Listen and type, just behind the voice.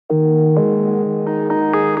Hey,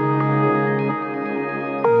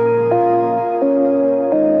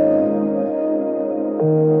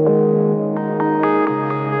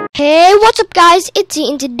 what's up guys, it's Z,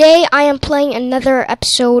 and today I am playing another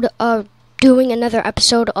episode of,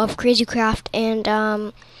 Crazy Craft,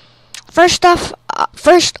 and first off, I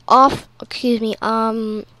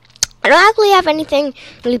don't actually have anything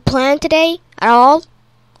really planned today at all,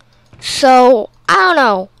 so I don't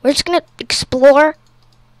know, we're just gonna explore.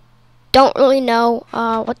 Don't really know.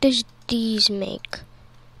 What does these make?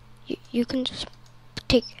 You can just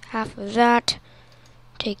take half of that,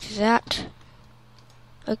 take that.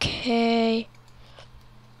 Okay,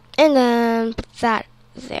 and then put that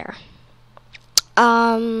there.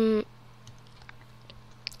 So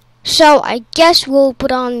I guess we'll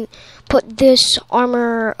put this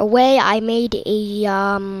armor away. I made a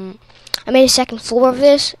second floor of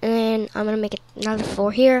this, and then I'm gonna make another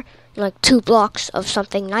floor here, and like 2 blocks of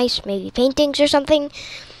something nice, maybe paintings or something.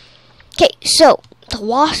 Okay, so the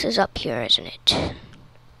wasp is up here, isn't it?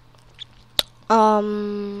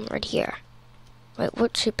 Right here. Wait,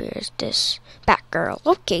 what superhero is this? Batgirl.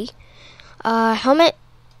 Okay. Helmet.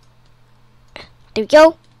 There we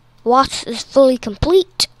go. Wasp is fully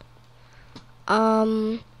complete.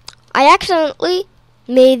 I accidentally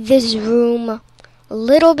made this room a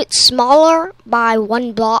little bit smaller by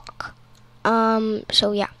 1 block.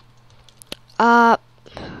 So yeah.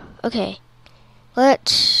 Okay.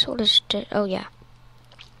 What is this? Oh yeah.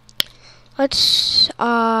 What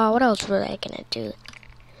else was I gonna do? Do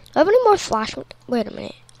I have any more flash? Wait a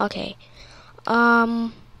minute. Okay.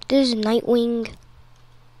 This is Nightwing.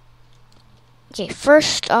 Okay,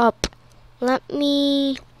 first up, let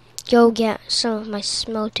me go get some of my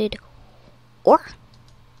smelted ore.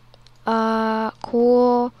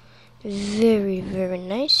 Cool. Very, very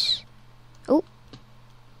nice. Oh,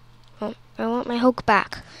 I want my Hulk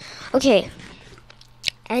back. Okay.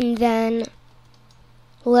 And then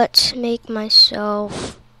let's make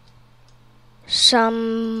myself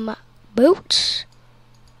some boots,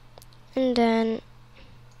 and then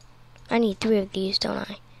I need 3 of these, don't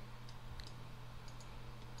I?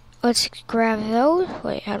 Let's grab those.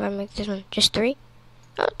 Wait, how do I make this one? Just 3?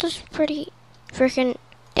 Oh, that's pretty freaking.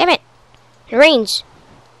 Damn it! It rains.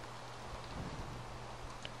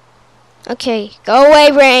 Okay, go away,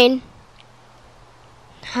 rain.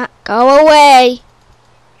 Go away.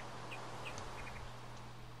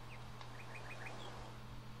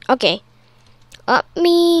 Okay. Let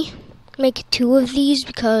me make 2 of these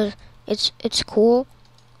because it's cool.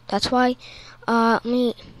 That's why. Let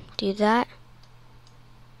me do that.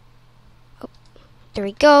 Oh, there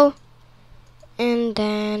we go. And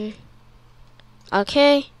then,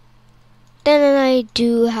 okay. Then I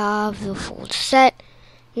do have the full set,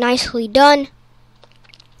 nicely done.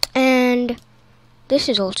 And this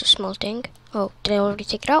is also smelting. Oh, did I already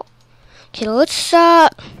take it out? Okay, let's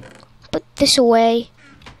put this away.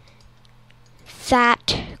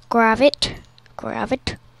 That, grab it,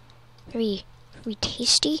 very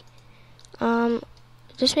tasty.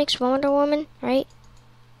 This makes Wonder Woman, right?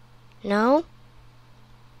 No?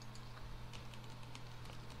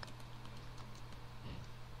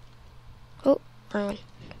 Oh, wrong one.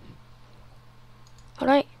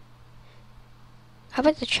 Alright. How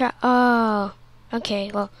about the trap? Oh,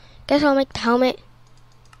 okay, well, guess I'll make the helmet.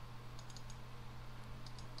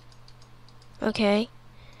 Okay.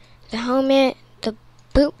 The helmet, the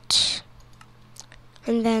boots,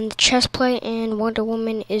 and then the chest plate and Wonder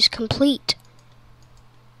Woman is complete.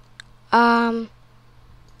 I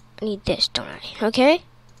need this, don't I? Okay.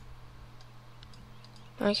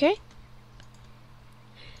 Okay.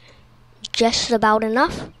 Just about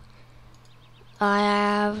enough. I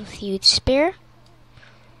have huge spare.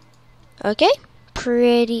 Okay.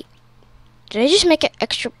 Pretty. Did I just make an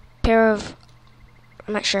extra pair of?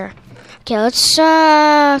 I'm not sure. Okay, let's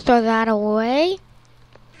throw that away.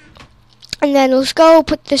 And then let's go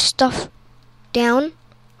put this stuff down.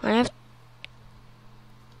 I have.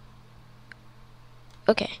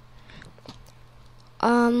 Okay.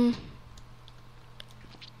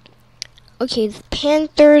 Okay, the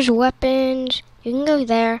Panther's weapons. You can go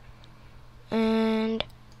there. And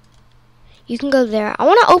you can go there. I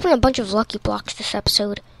want to open a bunch of lucky blocks this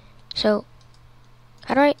episode. So,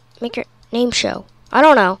 how do I make your name show? I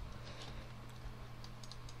don't know.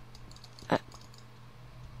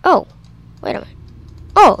 Oh, wait a minute.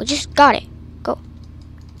 Oh, I just got it. Go.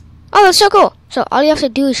 Oh, that's so cool. So all you have to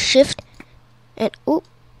do is shift and oop,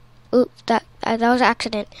 that was an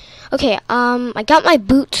accident. Okay, I got my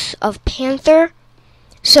boots of Panther.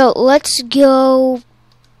 So let's go.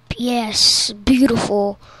 Yes,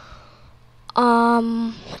 beautiful.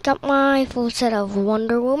 Got my full set of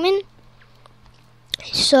Wonder Woman.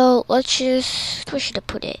 So let's just, where should I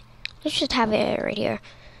put it? Let's just have it right here.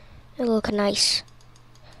 It'll look nice.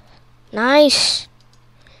 Nice.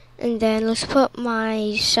 And then let's put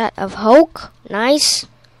my set of Hulk. Nice.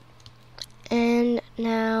 And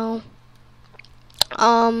now,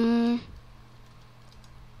 oh,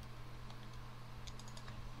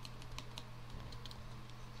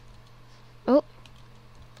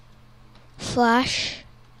 Flash.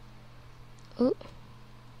 Oh,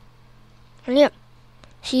 and yep.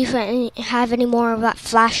 See if I have any more of that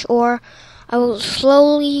Flash ore. I will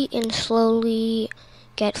slowly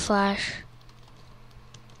get Flash.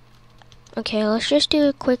 Okay, let's just do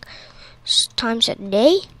a quick times a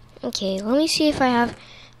day. Okay, let me see if I have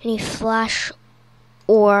any Flash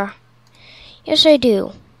ore. Yes, I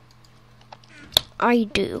do. I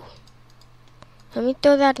do. Let me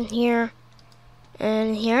throw that in here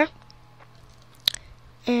and here.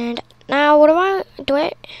 And now, what do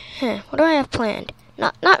I have planned?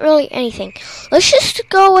 Not really anything. Let's just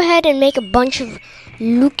go ahead and make a bunch of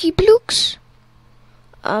Looky Blooks.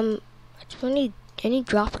 Any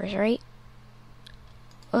droppers, right?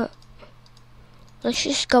 Let's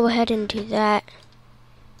just go ahead and do that.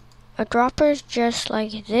 A dropper's just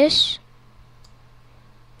like this.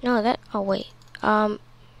 No, that. Oh wait. Do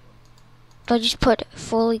I just put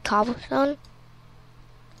fully cobblestone?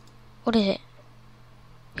 What is it?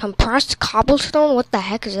 Compressed cobblestone? What the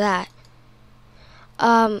heck is that?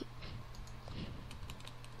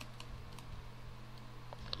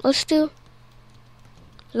 Let's do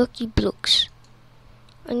Looky Blooks.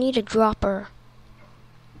 I need a dropper.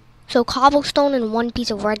 So cobblestone and one piece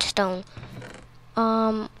of redstone.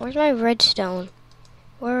 Where's my redstone?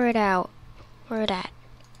 Where it out? Where it at?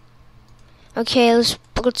 Okay, let's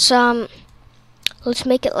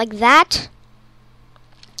make it like that.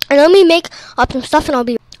 And let me make up some stuff and I'll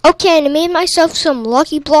be okay. And I made myself some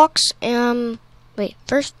lucky blocks. Wait,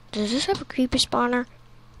 first, does this have a creeper spawner?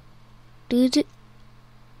 Does it?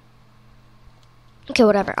 Okay,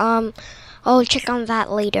 whatever. I'll check on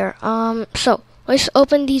that later. So let's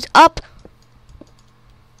open these up.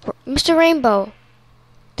 Mr. Rainbow,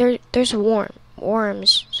 there's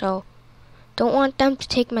worms, so don't want them to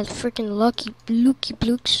take my freaking Looky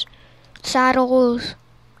Blooks. Saddles,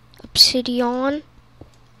 obsidian.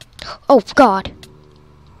 Oh God.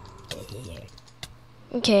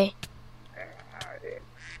 Okay.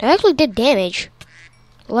 That actually did damage.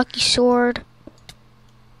 Lucky sword.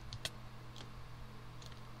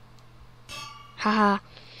 Haha.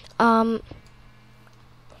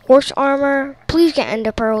 Horse armor. Please get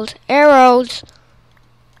ender pearls. Arrows.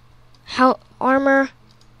 How armor.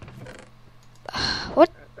 What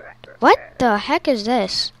the heck is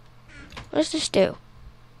this? What does this do?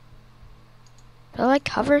 Do I like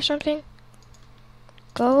cover or something?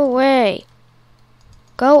 Go away.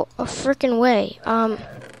 Go a frickin' way.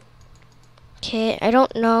 Okay, I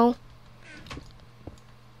don't know.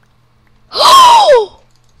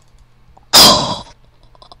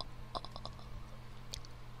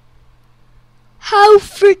 How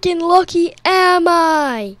freaking lucky am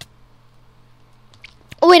I?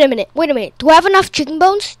 Oh, wait a minute. Do I have enough chicken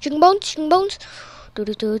bones? Chicken bones?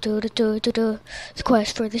 The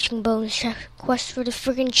quest for the chicken bones. Quest for the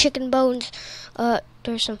freaking chicken bones.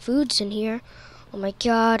 There's some foods in here. Oh my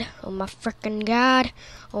God. Oh my freaking God.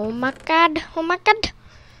 Oh my God.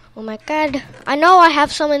 I know I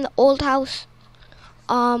have some in the old house.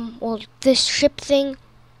 Well, this ship thing.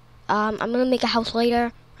 I'm gonna make a house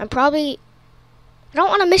later. I don't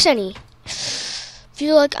want to miss any.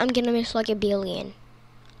 Feel like I'm gonna miss like a billion.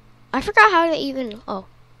 I forgot how to even. Oh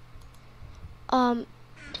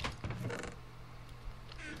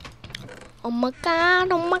my God.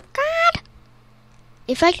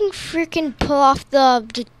 If I can freaking pull off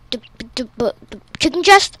the chicken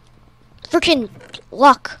chest, freaking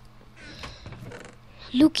luck.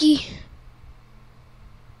 Looky.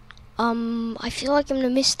 I feel like I'm gonna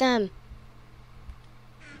miss them.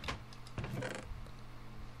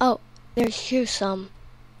 Oh, here's some.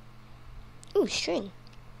 Ooh, string.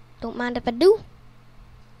 Don't mind if I do.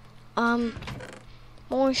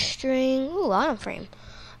 More string. Ooh, item frame.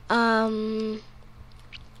 Oh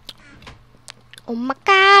my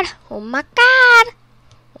God.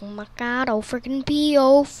 Oh freaking P.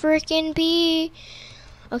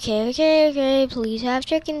 Okay. Please have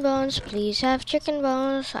chicken bones.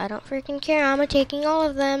 I don't freaking care. I'm taking all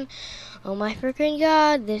of them. Oh my freaking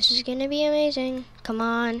God. This is gonna be amazing. Come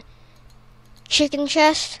on. Chicken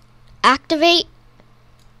chest. Activate.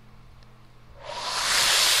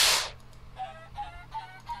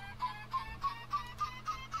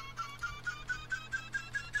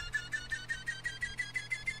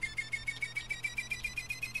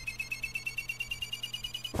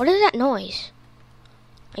 What is that noise?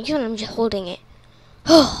 I guess I'm just holding it.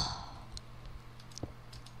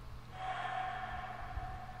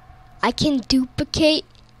 I can duplicate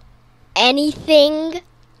anything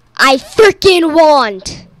I freaking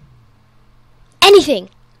want. Anything.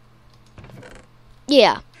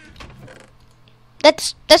 Yeah.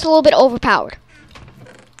 That's a little bit overpowered.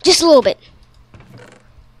 Just a little bit.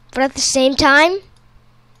 But at the same time,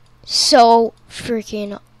 so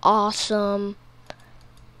freaking awesome.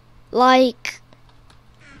 Like,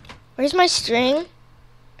 where's my string?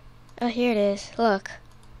 Oh, here it is. Look.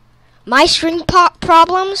 My string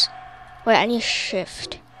problems, wait, I need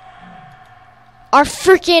shift, are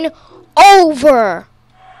freaking over.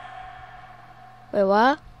 Wait,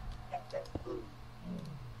 what?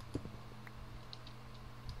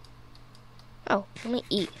 Oh, let me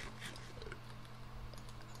eat.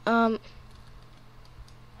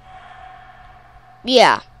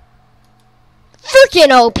 Yeah.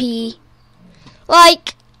 Freaking OP.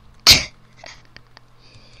 Like,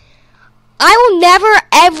 I will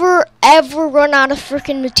never, ever run out of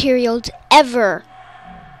freaking materials, ever.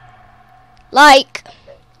 Like,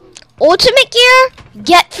 ultimate gear,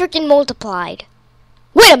 get freaking multiplied.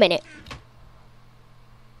 Wait a minute.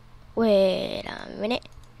 Wait a minute.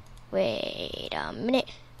 Wait a minute.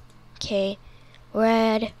 Okay,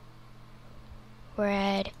 red.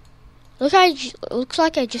 Looks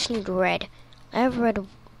like I just need red. I have red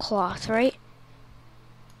cloth, right?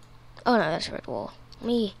 Oh no, that's red wool. Let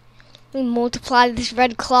me multiply this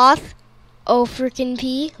red cloth. Oh freaking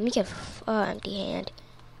P. Let me get empty hand.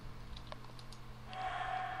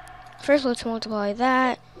 First, let's multiply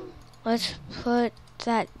that. Let's put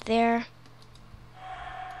that there.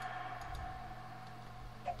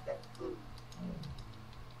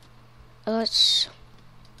 Let's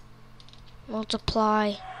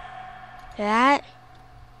multiply that.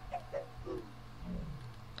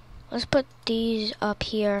 Let's put these up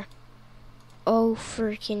here. Oh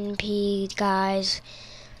freaking P, guys.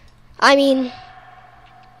 I mean,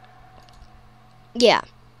 yeah.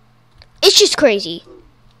 It's just crazy.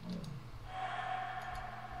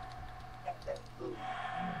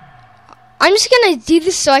 I'm just gonna do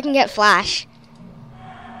this so I can get flash.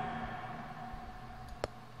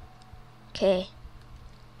 Okay.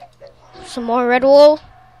 Some more red wool.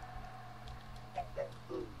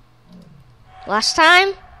 Last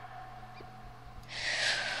time.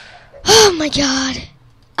 Oh my god.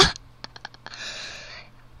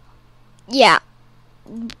 Yeah.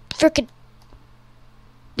 Frickin'.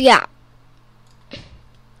 Yeah.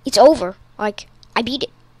 It's over. Like, I beat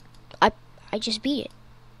it. I just beat it.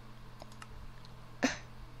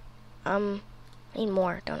 I need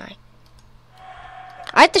more, don't I?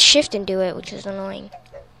 I have to shift and do it, which is annoying.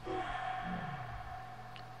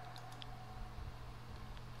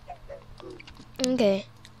 Okay.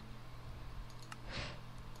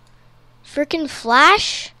 Frickin'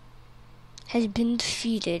 Flash has been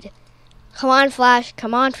defeated. Come on, Flash.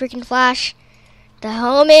 Come on, freaking Flash. The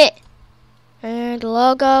helmet and the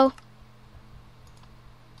logo.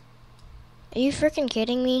 Are you freaking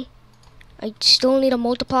kidding me? I still need to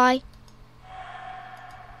multiply.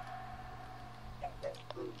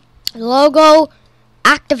 Logo,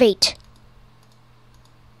 activate.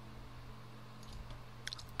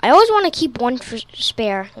 I always want to keep one for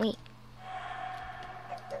spare. Wait.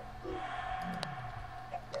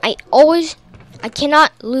 I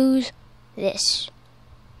cannot lose this.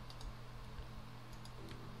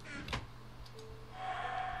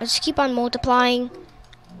 Let's keep on multiplying.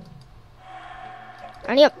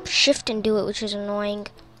 I need to shift and do it, which is annoying.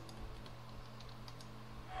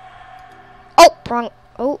 Oh, wrong.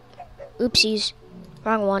 Oh, oopsies.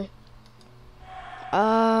 Wrong one.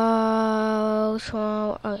 Which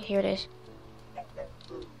one? Oh, here it is.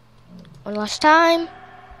 One last time.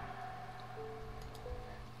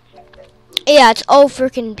 Yeah, it's all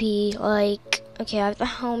freaking P. Like, okay, I have the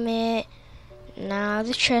helmet. Now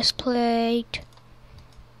the chest plate.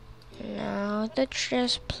 Now the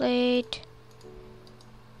chest plate.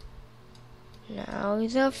 Now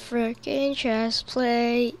the freaking chest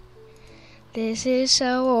plate. This is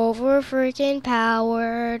so over freaking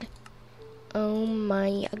powered. Oh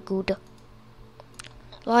my god.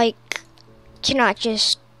 Like, cannot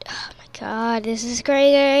just. Oh my god, this is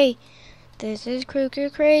crazy. This is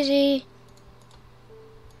crazy.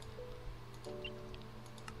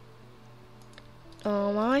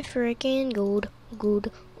 Oh my freaking good.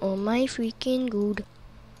 Oh my freaking good.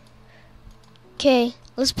 Okay,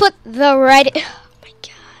 let's put the red. Oh my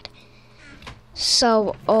god.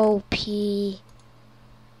 So OP.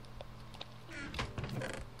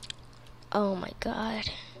 Oh my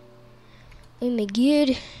god. Oh my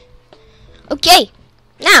god. Okay.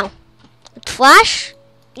 Now, with Flash,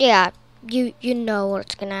 yeah, you know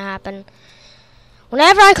what's gonna happen.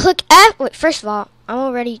 Whenever I click F, wait, first of all, I'm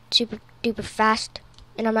already super duper fast,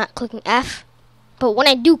 and I'm not clicking F. But when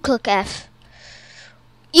I do click F,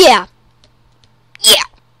 yeah.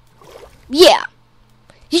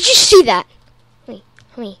 Did you see that? Let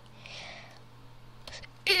me.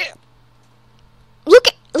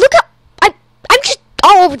 Look up. I'm just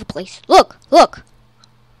all over the place. Look. Oh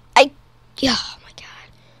my god.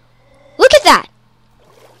 Look at that.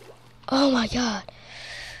 Oh my god.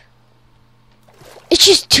 It's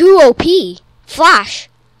just too OP. Flash.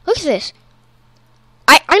 Look at this.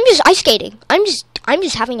 I'm just ice skating. I'm just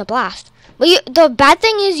having a blast. But the bad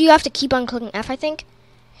thing is you have to keep on clicking F, I think.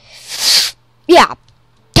 Yeah.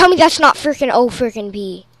 Tell me that's not freaking O freaking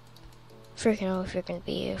P. Freaking O freaking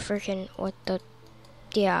P. Freaking what the...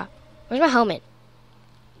 Yeah. Where's my helmet?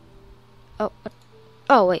 Oh.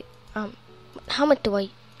 Oh, wait. What helmet do I...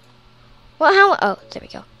 What helmet? Oh, there we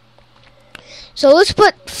go. So let's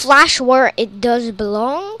put Flash where it does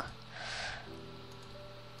belong.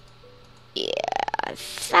 Yeah,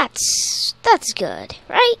 that's good,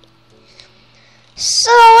 right? So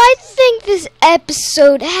I think this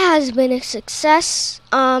episode has been a success.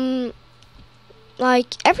 Like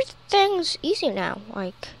everything's easy now.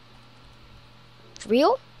 Like, it's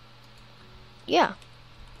real? Yeah.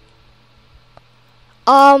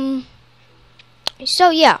 So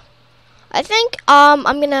yeah. I think I'm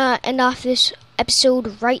gonna end off this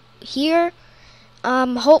episode right here.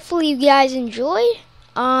 Hopefully you guys enjoyed.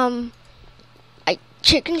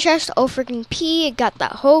 Chicken chest, oh freaking P, got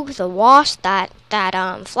that Hulk, the Wasp, that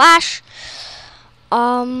Flash.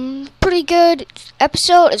 Pretty good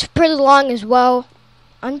episode. It's pretty long as well.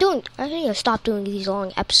 I need to stop doing these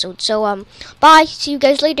long episodes. So bye. See you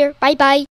guys later. Bye.